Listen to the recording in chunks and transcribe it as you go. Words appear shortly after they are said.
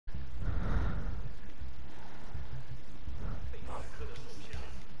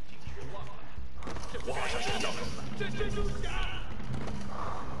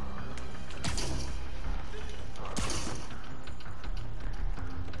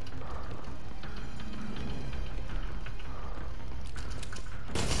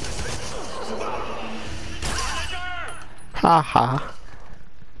Haha.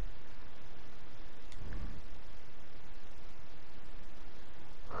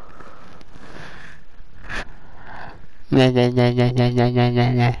 Nah, nah, nah, nah, nah, nah, nah,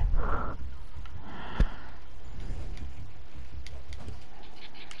 nah, nah.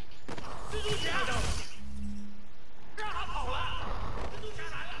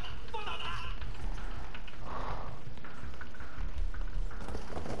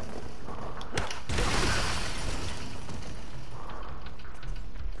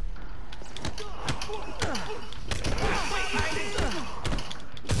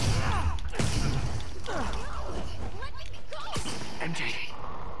 MJ.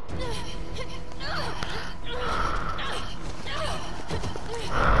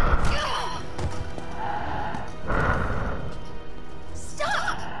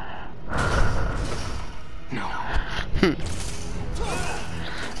 Stop! No.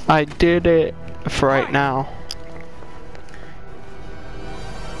 I did it for right now.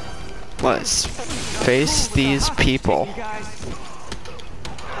 Let's face these people. You guys.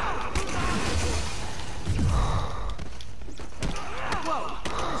 Whoa,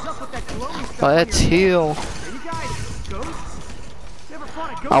 what is up with that glowing stuff on Let's your heal. head? Are you guys ghosts? Never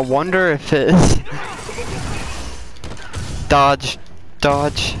fought a ghost. I wonder if it's dodge,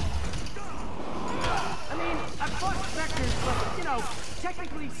 dodge. I mean, I've fought specters, but, you know,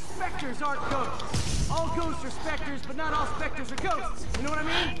 technically specters aren't ghosts. All ghosts are specters, but not all specters are ghosts. You know what I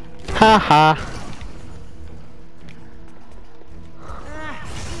mean? Haha.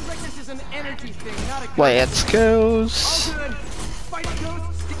 Seems like this is an energy thing, not a ghost. Let's go. All good. Fight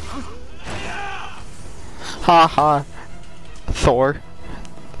ghosts. Haha. Thor.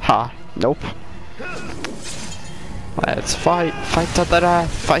 Ha. Nope. Let's fight. Fight to the death.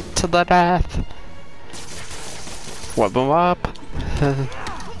 Fight to the death. Whip 'em up.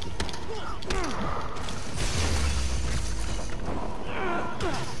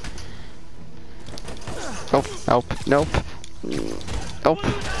 Nope. Nope. Nope. Nope.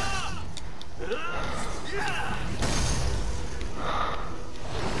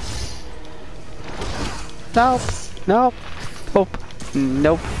 Nope. Nope. Nope.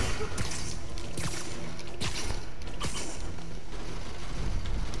 Nope.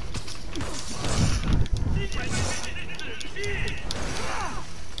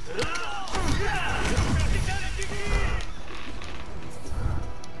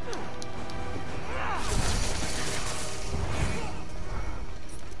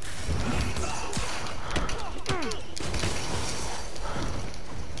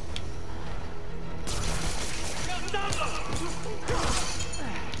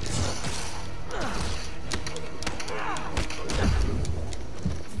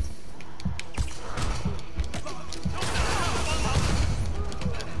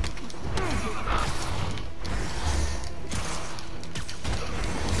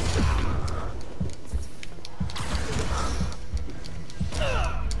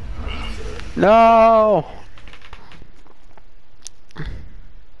 No.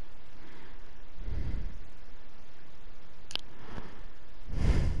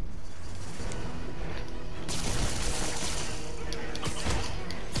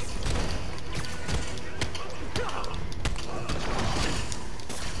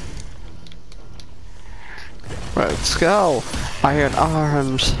 Let's go. Iron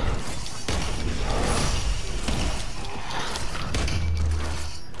arms.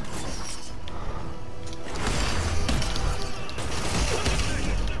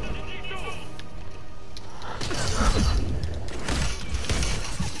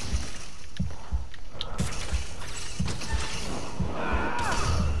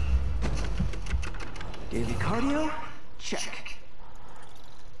 Daily cardio? Check.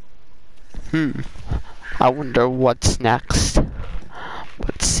 I wonder what's next.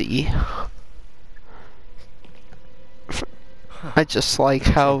 Let's see. I just like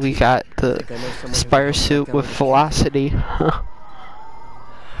how we got the Spire suit with velocity. A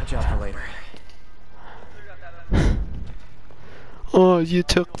job for later. Oh, you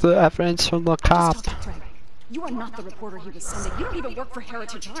took the evidence from the cop. Just talk to Craig. You are not the reporter he was sending. You don't even work for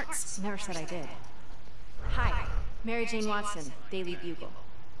Heritage Arts. Never said I did. Hi, Mary Jane Watson, Daily Bugle.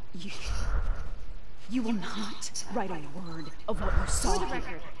 You will not write a word of what you saw For the here.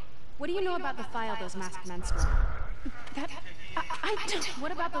 record, what do you know about the file those masked men stole? That I don't.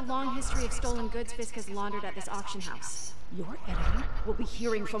 What about the long history of stolen goods Fisk has laundered at this auction house? Your editor will be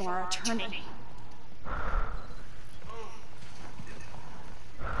hearing from our attorney.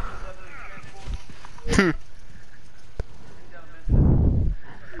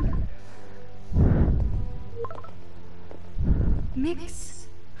 Mix?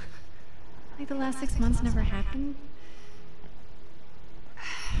 Like the last 6 months never happened?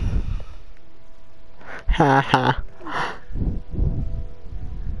 Ha ha.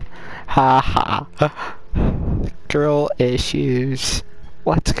 Ha ha. Girl issues.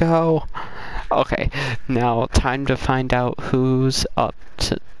 Let's go. Okay, now time to find out who's up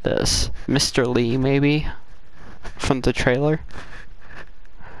to this. Mr. Lee, maybe? From the trailer?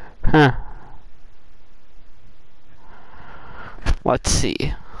 Huh. Let's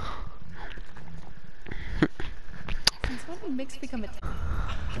see. Since when did Mix become a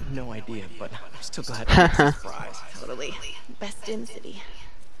I have no idea, but I'm still glad to get some fries. totally best in city?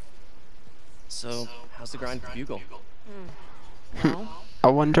 So, how's the grind for Bugle? No. I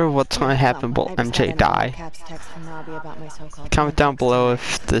wonder what's gonna happen will MJ die. Comment down below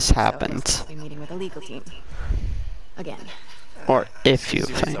if this happens. Be meeting with a legal team. Again. Or if you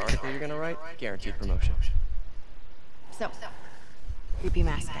See this think. article you're gonna write? Guaranteed promotion. So, creepy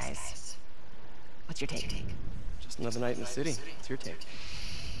mask guys. What's your take? Just another night in the city. It's your take.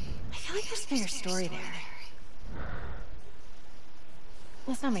 I feel like there's a bigger story there.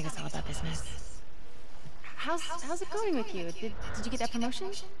 Let's not make this all about business. How's it going with you? Did you get that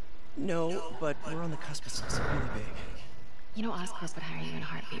promotion? No, but we're on the cusp of something really big. You know Oscorp would hire you in a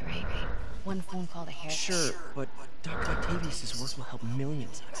heartbeat, right? One phone call to Harris. Sure, but Dr. Octavius' work will help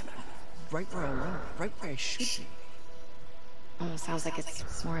millions. I'm right where I want, right where I should be. Oh, sounds like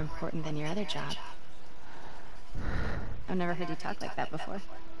it's more important than your other job. I've never heard you talk like that before.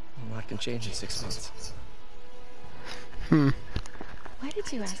 A lot can change in 6 months. Why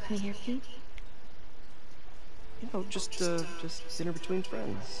did you ask me here, Pete? You know, just dinner between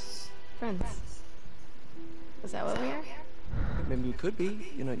friends. Friends. Is that what we are? Maybe we could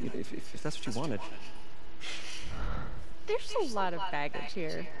be, you know, if that's what you wanted. There's a lot of baggage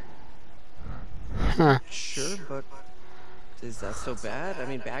here. Huh. Sure, but is that so bad? I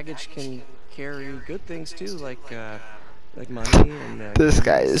mean, baggage can carry good things too, like money and. This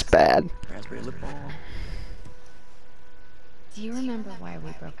guy is bad. Raspberry lip balm. Do you remember why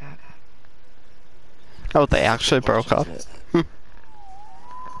we broke up? Oh, they actually broke up.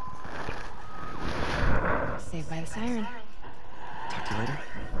 Saved by the siren. Talk to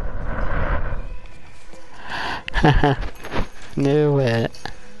you later. Knew it.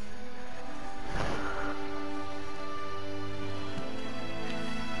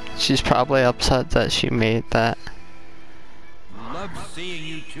 She's probably upset that she made that. Love seeing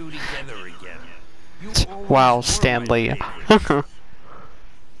you two together again. You always Wow, were my Stanley. favorite.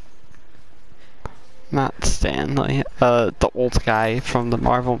 Not Stanley. The old guy from the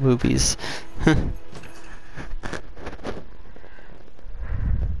Marvel movies.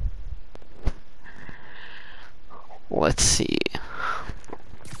 Let's see.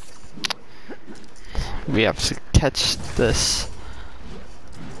 We have to catch this.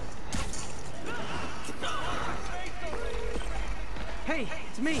 Hey,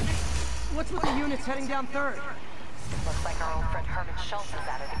 it's me. What's with the units heading down 3rd? Looks like our old friend Herman Schultz is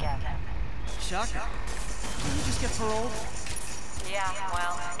at it again. Chuck, did you just get paroled? Yeah,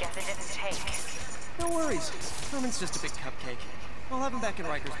 well, guess it didn't take. No worries. Herman's just a big cupcake. I'll have him back in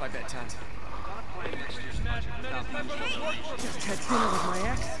Rikers by bedtime. Just had dinner with my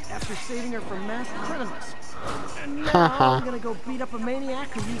ex after saving her from mass criminals. And now I'm gonna go beat up a maniac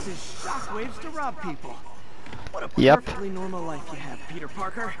who uses shockwaves to rob people. What a perfectly normal life you have, Peter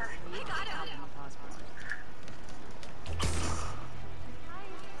Parker.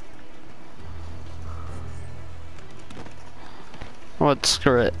 What,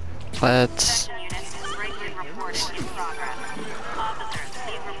 screw it. Let's...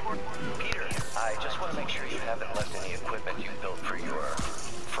 Peter, I just want to make sure you haven't left any equipment you built for your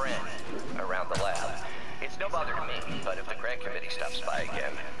friend around the lab. It's no bother to me, but if the grant committee stops by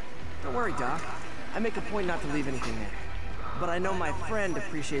again... Don't worry, Doc. I make a point not to leave anything there. But I know my friend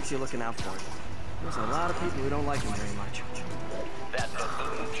appreciates you looking out for him. There's a lot of people who don't like him very much. That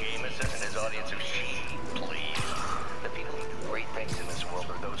buffoon Jameson and his audience of sheep, please. The people who do great things in this world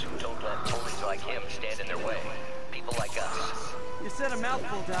are those who don't let bullies like him stand in their way. People like us. You said a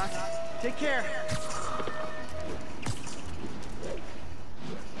mouthful, Doc. Take care.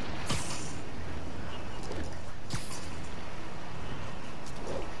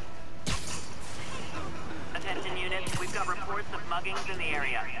 Attention units, we've got reports of muggings in the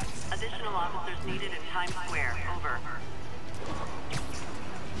area. Additional officers needed in Times Square. Over.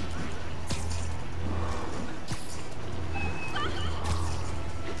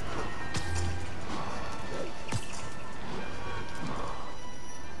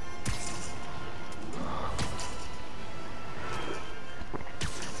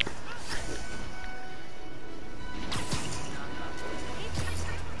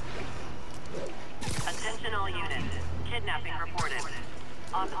 kidnapping reported.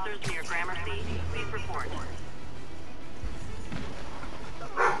 Officers near Gramercy, please report.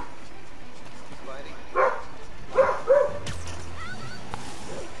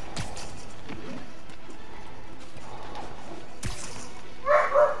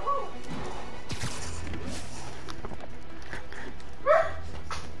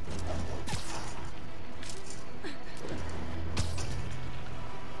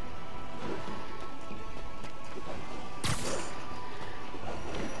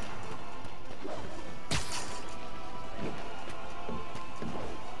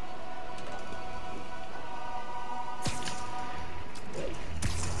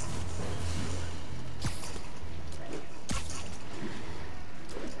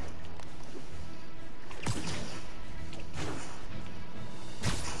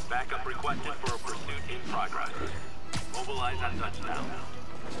 Backup requested for a pursuit in progress. Mobilize at touchdown.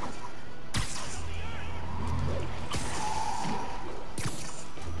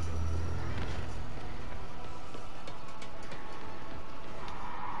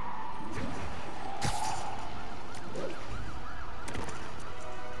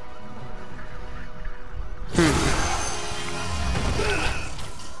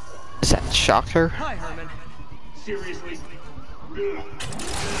 Is that Shocker? Hi, Herman. Seriously?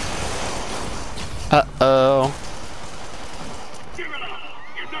 Uh-oh. Give it up!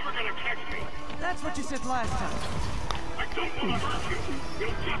 You're never gonna catch me! That's what you said last time. I don't wanna hurt you!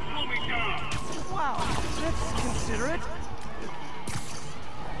 You'll just slow me down! Wow, that's considerate.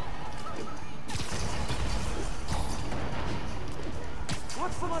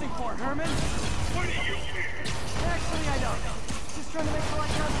 What's the money for, Herman? What do you care? Actually, I don't. Just trying to make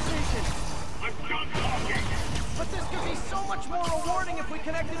polite conversation. I'm done talking! But this could be so much more rewarding if we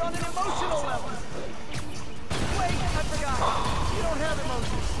connected on an emotional level. Wait, I forgot. You don't have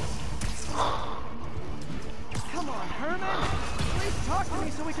emotions. Come on, Herman. Please talk to me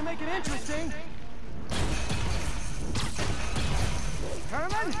so we can make it interesting.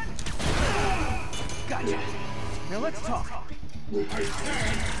 Herman? Gotcha. Now let's talk.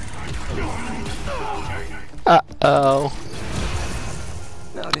 Uh-oh.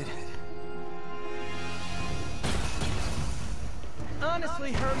 Noted.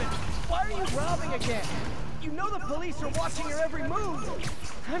 Honestly, Herman, why are you robbing again? You know the police are watching your every move.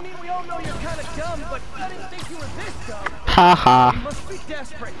 I mean, we all know you're kind of dumb, but I didn't think you were this dumb. Haha. You must be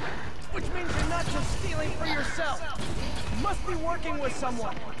desperate, which means you're not just stealing for yourself. You must be working with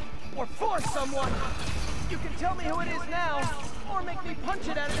someone, or for someone. You can tell me who it is now, or make me punch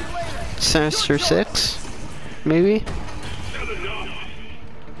it out of you later. Sinister Six? Maybe?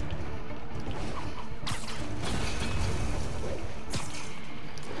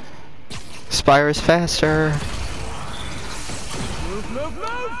 Spyro's faster. Move, move,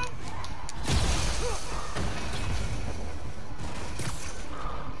 move!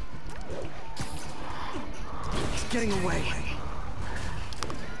 He's getting away.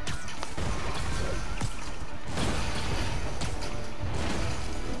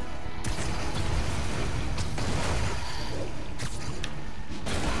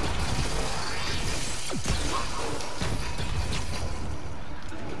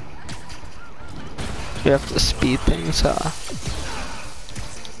 You have to speed things up.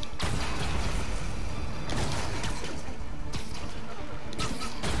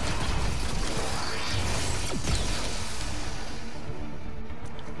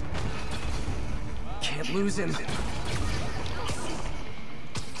 Can't lose him.